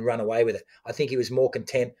 and run away with it. I think he was more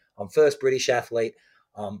content. I'm first British athlete.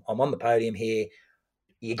 I'm on the podium here.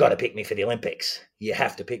 You got to pick me for the Olympics. You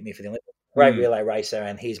have to pick me for the Olympics. Great relay racer,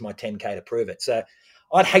 and here's my 10K to prove it. So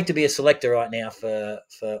I'd hate to be a selector right now for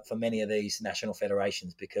many of these national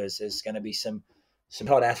federations, because there's going to be some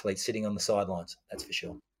hot athletes sitting on the sidelines. That's for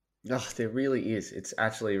sure. Oh, there really is. It's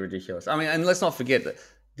actually ridiculous. I mean, and let's not forget that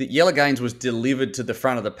the Jelle Gaines was delivered to the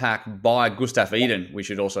front of the pack by Gustav Iden, we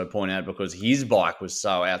should also point out, because his bike was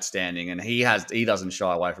so outstanding, and he doesn't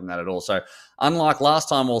shy away from that at all. So unlike last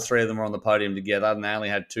time all three of them were on the podium together and they only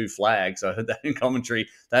had 2 flags, I heard that in commentary,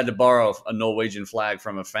 they had to borrow a Norwegian flag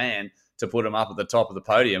from a fan to put them up at the top of the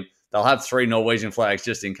podium. They'll have 3 Norwegian flags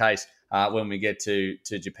just in case when we get to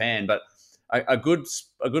Japan. But a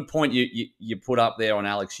good point you put up there on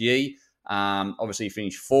Alex Yee. Obviously, he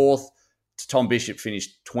finished 4th. Tom Bishop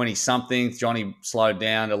finished 20-something. Johnny slowed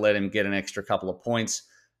down to let him get an extra couple of points.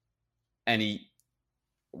 And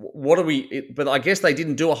but I guess they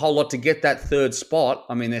didn't do a whole lot to get that 3rd spot.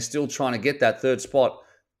 I mean, they're still trying to get that 3rd spot.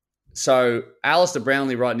 So Alistair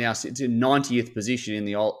Brownlee right now sits in 90th position in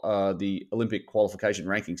the Olympic qualification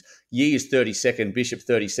rankings. Yee is 32nd, Bishop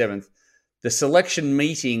 37th. The selection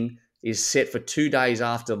meeting is set for 2 days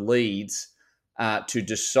after Leeds to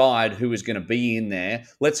decide who is going to be in there.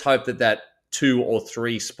 Let's hope that 2 or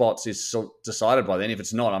 3 spots is decided by then. If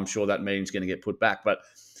it's not, I'm sure that meeting's going to get put back. But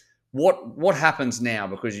what happens now?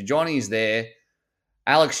 Because Johnny's there.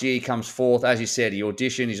 Alex Yee comes 4th. As you said, he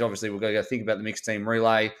auditioned. He's obviously, we're going to go think about the mixed team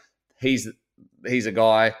relay. He's a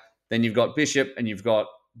guy. Then you've got Bishop and you've got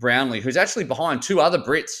Brownlee, who's actually behind 2 other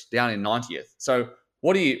Brits down in 90th. So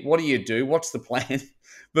what do you do? What's the plan?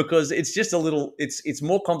 Because it's just it's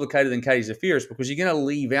more complicated than Katie Zafiris, because you're going to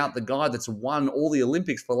leave out the guy that's won all the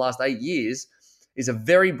Olympics for the last 8 years. Is a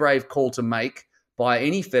very brave call to make by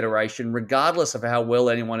any federation, regardless of how well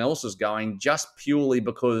anyone else is going, just purely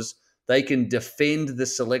because they can defend the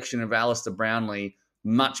selection of Alistair Brownlee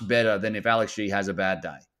much better than if Alex Yee has a bad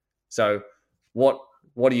day. So what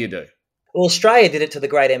do you do? Well, Australia did it to the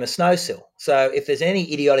great Emma Snowsill. So if there's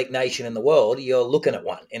any idiotic nation in the world, you're looking at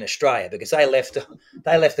one in Australia, because they left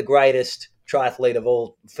the greatest triathlete of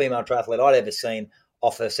all, female triathlete I'd ever seen,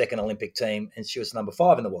 off her second Olympic team, and she was number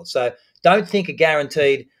 5 in the world. So don't think a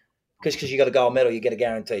guaranteed, because you got a gold medal, you get a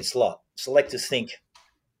guaranteed slot. Selectors think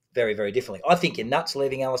very, very differently. I think you're nuts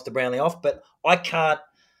leaving Alistair Brownlee off, but I can't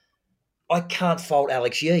fault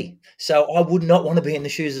Alex Yee. So I would not want to be in the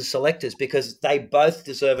shoes of selectors, because they both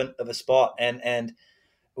deserve of a spot. And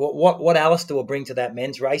what Alistair will bring to that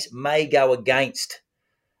men's race may go against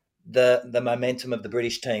the momentum of the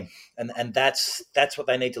British team. And that's what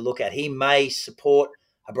they need to look at. He may support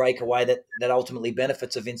a breakaway that ultimately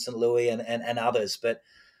benefits of Vincent Luis and others. But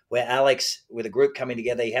where Alex, with a group coming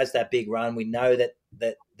together, he has that big run. We know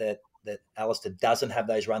that Alistair doesn't have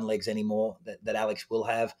those run legs anymore that Alex will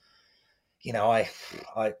have.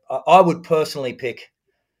 I would personally pick.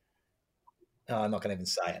 No, I'm not going to even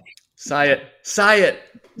say it. Say it. Say it.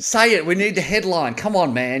 Say it. We need the headline. Come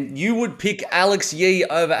on, man. You would pick Alex Yee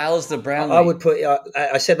over Alistair Brownlee. I would put.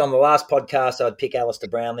 I said on the last podcast I'd pick Alistair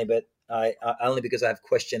Brownlee, but I only because I've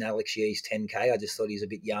questioned Alex Yee's 10K. I just thought he's a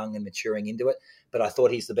bit young and maturing into it. But I thought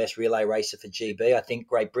he's the best relay racer for GB. I think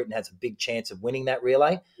Great Britain has a big chance of winning that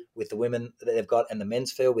relay with the women that they've got and the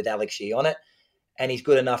men's field with Alex Yee on it. And he's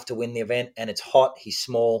good enough to win the event. And it's hot. He's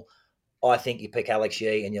small. I think you pick Alex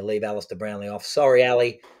Yee and you leave Alistair Brownlee off. Sorry,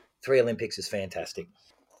 Ali. 3 Olympics is fantastic.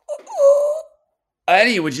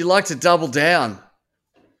 Annie, would you like to double down?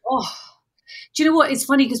 Oh, do you know what? It's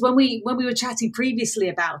funny because when we were chatting previously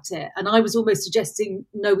about it, and I was almost suggesting,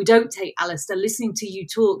 no, we don't take Alistair, listening to you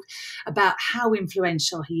talk about how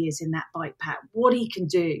influential he is in that bike pack, what he can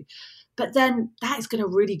do. But then that is going to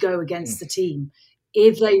really go against the team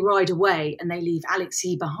if they ride away and they leave Alex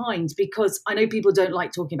Yee behind, because I know people don't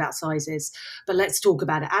like talking about sizes, but let's talk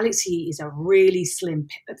about it. Alex Yee is a really slim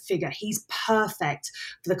figure. He's perfect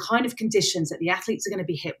for the kind of conditions that the athletes are going to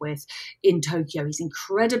be hit with in Tokyo. He's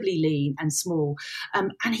incredibly lean and small,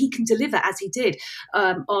 and he can deliver as he did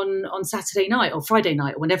on Saturday night or Friday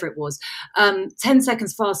night or whenever it was. 10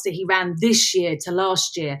 seconds faster he ran this year to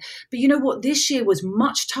last year. But you know what? This year was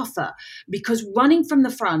much tougher because running from the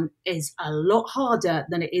front is a lot harder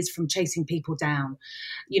than it is from chasing people down,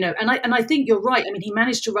 and I think you're right. I mean, he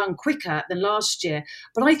managed to run quicker than last year,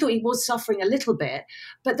 but I thought he was suffering a little bit.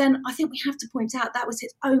 But then I think we have to point out that was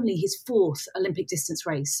only his 4th Olympic distance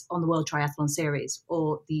race on the World Triathlon Series,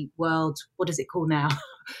 or the World, what is it called now?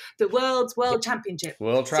 The World Championship.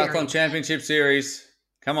 World Triathlon Championship Series.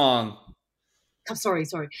 Come on. Sorry.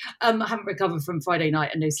 I haven't recovered from Friday night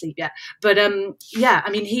and no sleep yet. But I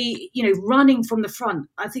mean, he, running from the front,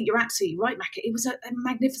 I think you're absolutely right, Macca. It was a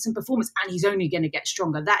magnificent performance, and he's only going to get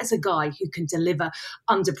stronger. That is a guy who can deliver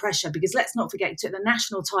under pressure, because let's not forget, he took the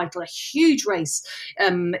national title, a huge race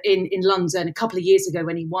in London a couple of years ago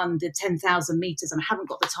when he won the 10,000 metres. And I haven't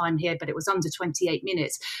got the time here, but it was under 28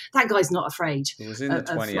 minutes. That guy's not afraid. It was in the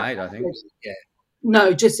 28, I think. Yeah. No,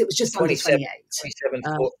 it was just under 28.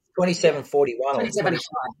 27:41. 27.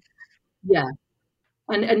 Yeah.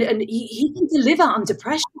 And he can deliver under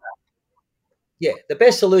pressure. Yeah, the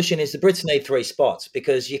best solution is the Brits need 3 spots,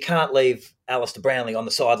 because you can't leave Alistair Brownlee on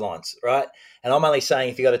the sidelines, right? And I'm only saying,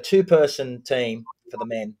 if you've got a 2-person team for the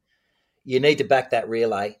men, you need to back that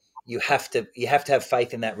relay. You have to have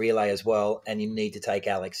faith in that relay as well, and you need to take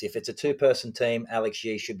Alex. If it's a 2-person team, Alex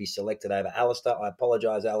Yee should be selected over Alistair. I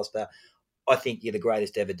apologise, Alistair. I think you're the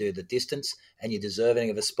greatest to ever do the distance, and you're deserving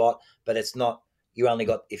of a spot. But it's not.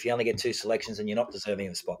 If you only get 2 selections, and you're not deserving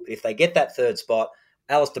of a spot. But if they get that 3rd spot,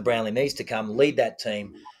 Alistair Brownlee needs to come, lead that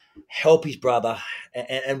team, help his brother,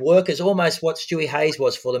 and work as almost what Stewie Hayes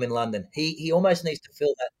was for them in London. He almost needs to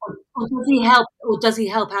fill that. Or does he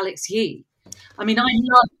help Alex Yee? I mean,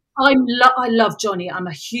 I love Johnny. I'm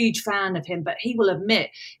a huge fan of him, but he will admit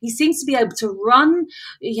he seems to be able to run.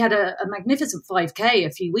 He had a magnificent 5K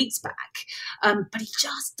a few weeks back, but he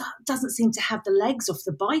just doesn't seem to have the legs off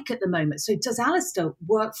the bike at the moment. So does Alistair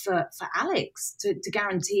work for Alex to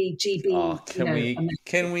guarantee GB?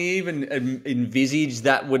 Can we even envisage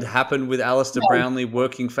that would happen with Alistair Brownlee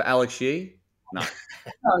working for Alex Yee? No,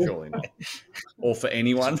 surely not. Or for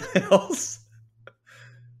anyone else.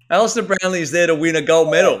 Alistair Brownlee is there to win a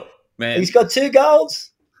gold medal, man. He's got 2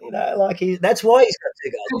 golds. That's why he's got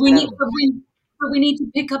 2 golds. But we need to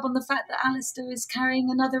pick up on the fact that Alistair is carrying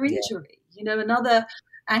another injury. Another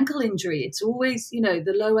ankle injury. It's always,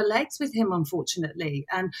 the lower legs with him, unfortunately.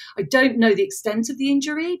 And I don't know the extent of the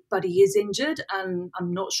injury, but he is injured, and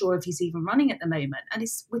I'm not sure if he's even running at the moment. And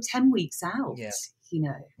we're 10 weeks out. Yeah.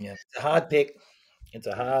 Yeah. It's a hard pick.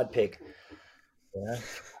 Yeah.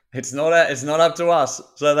 It's not up to us,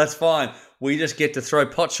 so that's fine. We just get to throw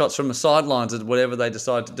pot shots from the sidelines at whatever they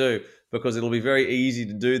decide to do, because it'll be very easy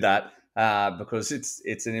to do that because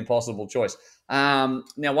it's an impossible choice. Now,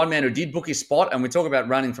 one man who did book his spot, and we talk about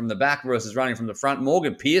running from the back versus running from the front,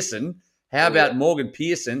 Morgan Pearson. How about Morgan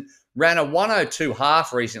Pearson? Ran a 1:02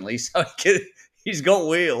 half recently, so he's got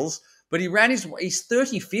wheels. But he ran he's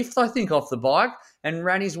 35th, I think, off the bike, and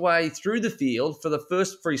ran his way through the field for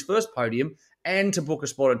his first podium, and to book a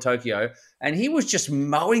spot in Tokyo. And he was just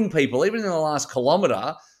mowing people, even in the last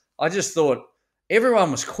kilometre. I just thought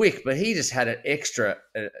everyone was quick, but he just had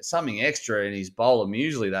something extra in his bowl of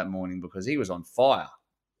muesli that morning, because he was on fire.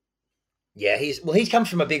 Yeah, he comes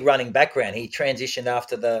from a big running background. He transitioned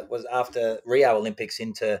after Rio Olympics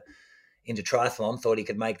into triathlon, thought he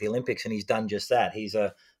could make the Olympics, and he's done just that. He's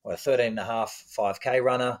a 13.5 5K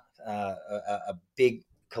runner, a big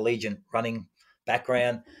collegiate running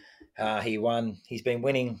background. He's been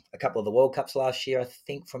winning a couple of the World Cups last year, I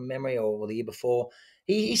think, from memory, or the year before.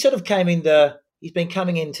 He sort of came into. He's been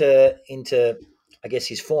coming into I guess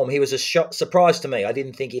his form. He was a surprise to me. I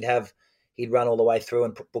didn't think he'd run all the way through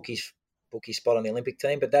and book his spot on the Olympic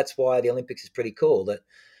team. But that's why the Olympics is pretty cool. That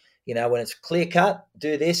when it's clear cut,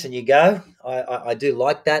 do this and you go. I do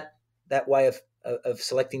like that way of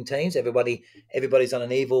selecting teams. Everybody's on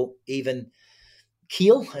an even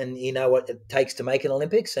keel, and you know what it takes to make an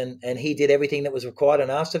Olympics. And he did everything that was required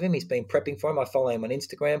and asked of him. He's been prepping for him. I follow him on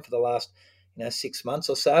Instagram for the last 6 months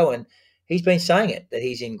or so, and he's been saying it that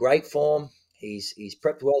he's in great form. He's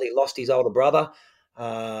prepped well. He lost his older brother,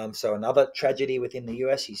 so another tragedy within the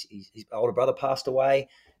US. His older brother passed away,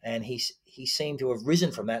 and he seemed to have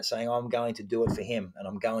risen from that, saying, "I'm going to do it for him, and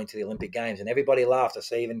I'm going to the Olympic Games." And everybody laughed. I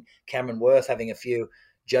see even Cameron Worth having a few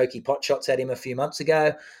jokey pot shots at him a few months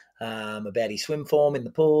ago about his swim form in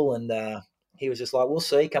the pool, and he was just like, "We'll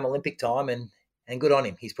see come Olympic time," and good on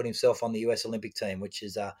him. He's put himself on the US Olympic team, which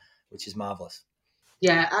is marvelous.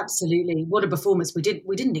 Yeah, absolutely. What a performance. We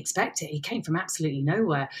didn't expect it. He came from absolutely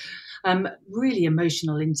nowhere. Really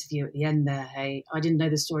emotional interview at the end there. Hey, I didn't know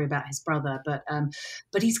the story about his brother,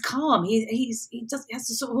 but he's calm. He has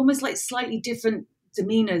a sort of almost like slightly different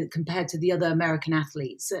demeanor compared to the other American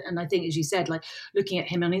athletes. And I think, as you said, like looking at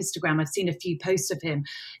him on Instagram, I've seen a few posts of him.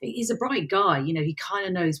 He's a bright guy, he kind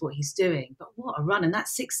of knows what he's doing, but what a run. And that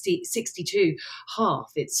 62 half,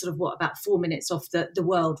 it's sort of about 4 minutes off the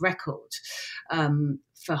world record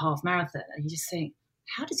for half marathon. And you just think,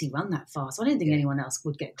 how does he run that fast? I don't think anyone else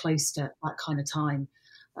would get close to that kind of time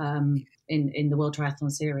in the World Triathlon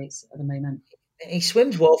Series at the moment. He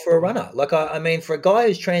swims well for a runner. Like, I mean, for a guy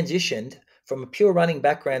who's transitioned from a pure running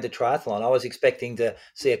background to triathlon, I was expecting to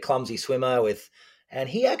see a clumsy swimmer and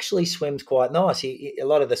he actually swims quite nice. A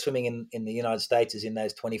lot of the swimming in the United States is in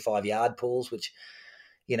those 25-yard pools, which,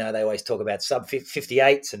 they always talk about sub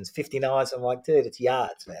 58s and 59s. I'm like, dude, it's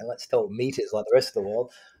yards, man. Let's talk meters like the rest of the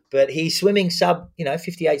world. But he's swimming sub,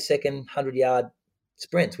 58-second, 100-yard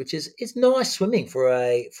sprints, which is nice swimming for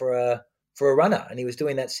a runner. And he was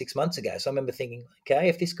doing that 6 months ago. So I remember thinking, okay,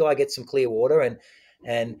 if this guy gets some clear water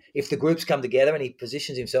and if the groups come together and he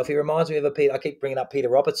positions himself, he reminds me of I keep bringing up Peter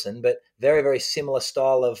Robertson, but very, very similar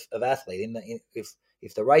style of athlete.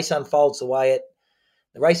 If the race unfolds the way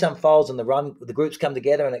the race unfolds and the groups come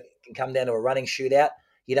together and it can come down to a running shootout,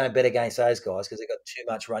 you don't bet against those guys because they've got too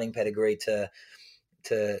much running pedigree to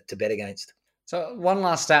bet against. So one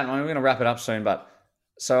last stat, and we're going to wrap it up soon, but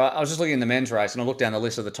so I was just looking in the men's race and I looked down the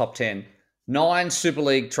list of the top 10. 9 Super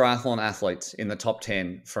League triathlon athletes in the top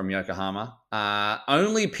 10 from Yokohama.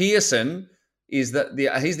 Only Pearson is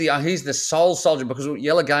he's the sole soldier because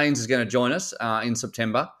Jelle Gaines is going to join us in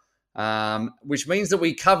September, which means that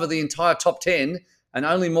we cover the entire top 10, and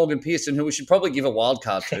only Morgan Pearson, who we should probably give a wild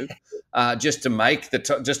card to, just to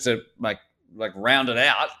round it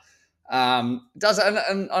out. Does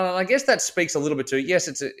and I guess that speaks a little bit to, yes,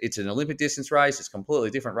 it's an Olympic distance race, it's completely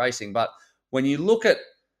different racing, but when you look at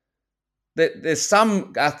there's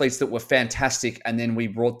some athletes that were fantastic and then we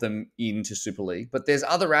brought them into Super League, but there's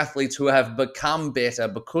other athletes who have become better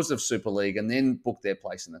because of Super League and then booked their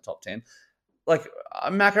place in the top 10. Like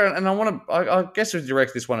Macca, and I guess to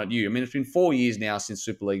direct this one at you. I mean, it's been 4 years now since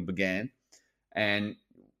Super League began, and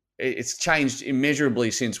it's changed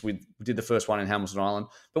immeasurably since we did the first one in Hamilton Island.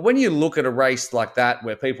 But when you look at a race like that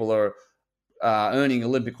where people are earning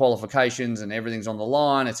Olympic qualifications and everything's on the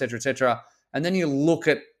line, et cetera, and then you look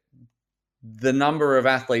at the number of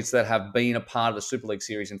athletes that have been a part of the Super League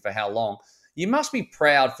series and for how long, you must be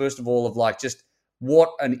proud, first of all, of like just what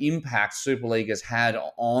an impact Super League has had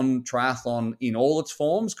on triathlon in all its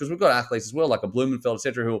forms, because we've got athletes as well, like a Blumenfeld, et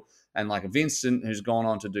cetera, and like a Vincent, who's gone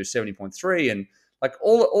on to do 70.3, and like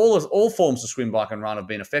all forms of swim, bike, and run have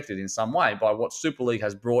been affected in some way by what Super League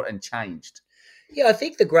has brought and changed. Yeah, I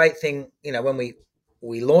think the great thing, when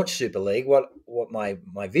we launched Super League, what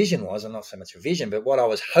my vision was, and not so much a vision, but what I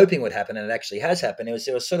was hoping would happen, and it actually has happened,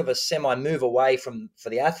 there was sort of a semi-move away for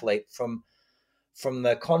the athlete from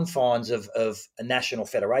the confines of a national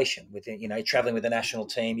federation, within, traveling with a national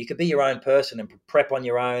team. You could be your own person and prep on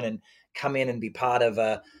your own and come in and be part of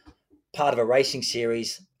a racing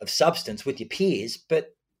series of substance with your peers,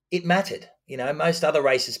 but it mattered. Most other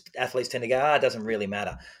races, athletes tend to go, it doesn't really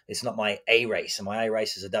matter. It's not my A race, and my A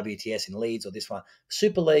race is a WTS in Leeds or this one.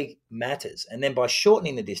 Super League matters. And then by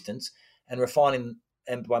shortening the distance and refining,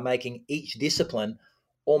 and by making each discipline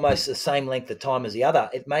almost the same length of time as the other,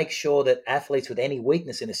 it makes sure that athletes with any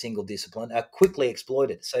weakness in a single discipline are quickly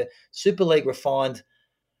exploited. So Super League refined,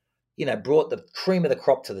 brought the cream of the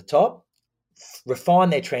crop to the top,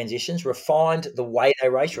 refined their transitions, refined the way they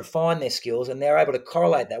race, refined their skills, and they're able to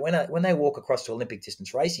correlate that. When they walk across to Olympic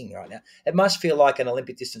distance racing right now, it must feel like an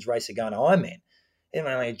Olympic distance racer going to Ironman. And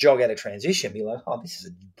when they jog out of transition, be like, oh, this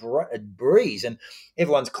is a breeze. And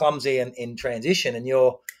everyone's clumsy in transition, and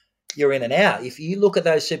you're in and out. If you look at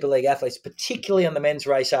those Super League athletes, particularly on the men's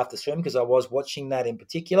race after swim, because I was watching that in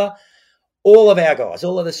particular, all of our guys,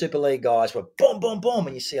 all of the Super League guys were boom, boom, boom,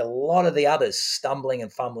 and you see a lot of the others stumbling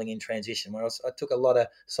and fumbling in transition. Whereas I took a lot of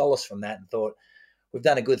solace from that and thought, we've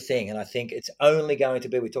done a good thing. And I think it's only going to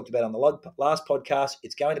be, we talked about on the last podcast,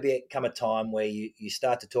 it's going to become a time where you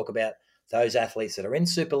start to talk about those athletes that are in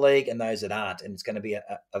Super League and those that aren't. And it's going to be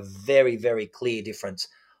a very, very clear difference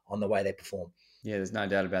on the way they perform. Yeah, there's no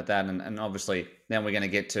doubt about that. And obviously then we're going to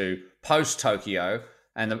get to post-Tokyo,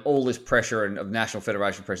 and all this pressure of National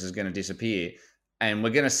Federation pressure is going to disappear. And we're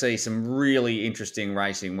going to see some really interesting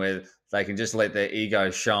racing where they can just let their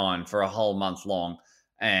ego shine for a whole month long.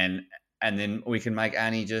 And then we can make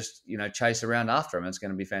Annie just, chase around after him. It's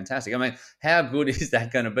going to be fantastic. I mean, how good is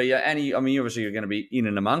that going to be? Annie, obviously you're going to be in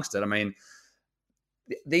and amongst it. I mean,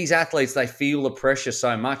 these athletes, they feel the pressure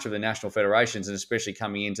so much of the national federations, and especially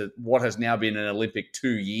coming into what has now been an Olympic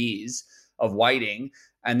 2 years of waiting.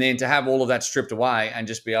 And then to have all of that stripped away and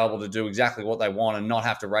just be able to do exactly what they want and not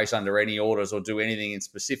have to race under any orders or do anything in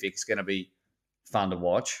specific is going to be fun to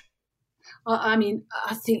watch. I mean,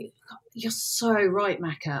 I think you're so right,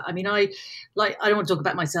 Macca. I mean, I don't want to talk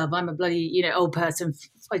about myself. I'm a bloody, old person.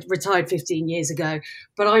 I retired 15 years ago,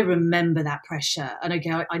 but I remember that pressure. And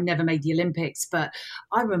okay, I never made the Olympics, but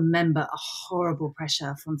I remember a horrible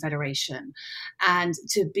pressure from Federation. And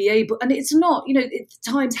to be able, and it's not,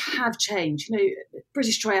 times have changed.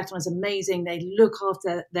 British Triathlon is amazing. They look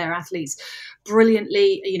after their athletes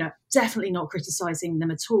brilliantly, definitely not criticising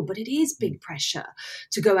them at all, but it is big pressure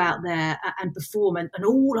to go out there and perform, and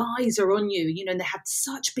all eyes are on you, and they have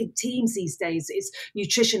such big teams these days. It's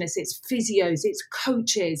nutritionists, it's physios, it's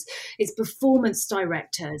coaches, it's performance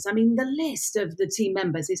directors. I mean, the list of the team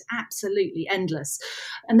members is absolutely endless.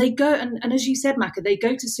 And they go, and as you said, Macca, they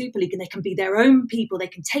go to Super League and they can be their own people. They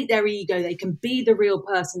can take their ego. They can be the real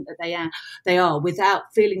person that they are without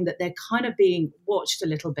feeling that they're kind of being watched a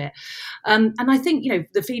little bit. And I think,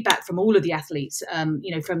 the feedback from all of the athletes,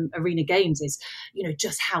 from Arena Games is,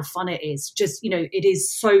 just how fun it is. Just, it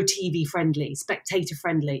is so TV friendly, spectator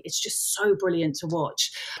friendly. It's just so brilliant to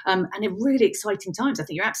watch. And in really exciting times. I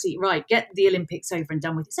think you're absolutely right. Get the Olympics over and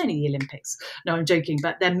done with. It's only the Olympics. No, I'm joking.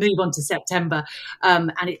 But then move on to September.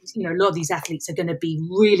 And it's, a lot of these athletes are going to be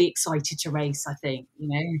really excited to race, I think,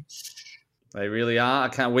 They really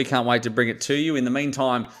are. We can't wait to bring it to you. In the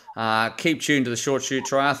meantime, keep tuned to the Short Shoot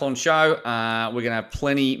Triathlon Show. We're going to have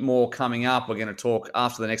plenty more coming up. We're going to talk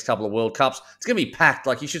after the next couple of World Cups. It's going to be packed.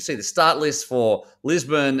 Like, you should see the start list for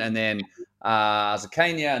Lisbon, and then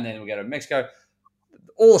Kenya, and then we go to Mexico.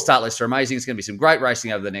 All the start lists are amazing. It's going to be some great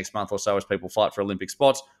racing over the next month or so as people fight for Olympic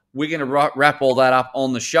spots. We're going to wrap all that up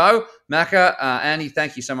on the show. Macca, Annie,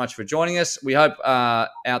 thank you so much for joining us. We hope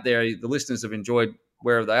out there the listeners have enjoyed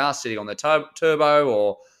wherever they are, sitting on their turbo,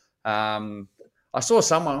 or I saw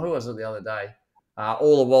someone, who was it the other day?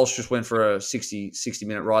 All the Walsh just went for a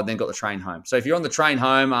 60-minute ride, then got the train home. So if you're on the train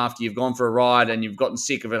home after you've gone for a ride and you've gotten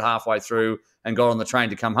sick of it halfway through and got on the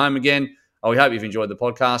train to come home again, we hope you've enjoyed the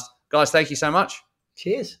podcast. Guys, thank you so much.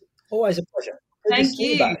 Cheers. Always a pleasure. Thank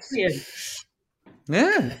you.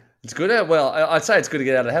 Yeah, it's good. Well, I'd say it's good to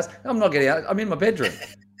get out of the house. I'm not getting out. I'm in my bedroom.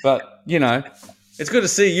 But, it's good to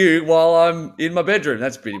see you while I'm in my bedroom.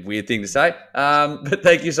 That's a pretty weird thing to say. But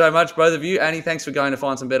thank you so much, both of you. Annie, thanks for going to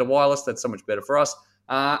find some better wireless. That's so much better for us.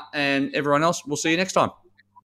 And everyone else, we'll see you next time.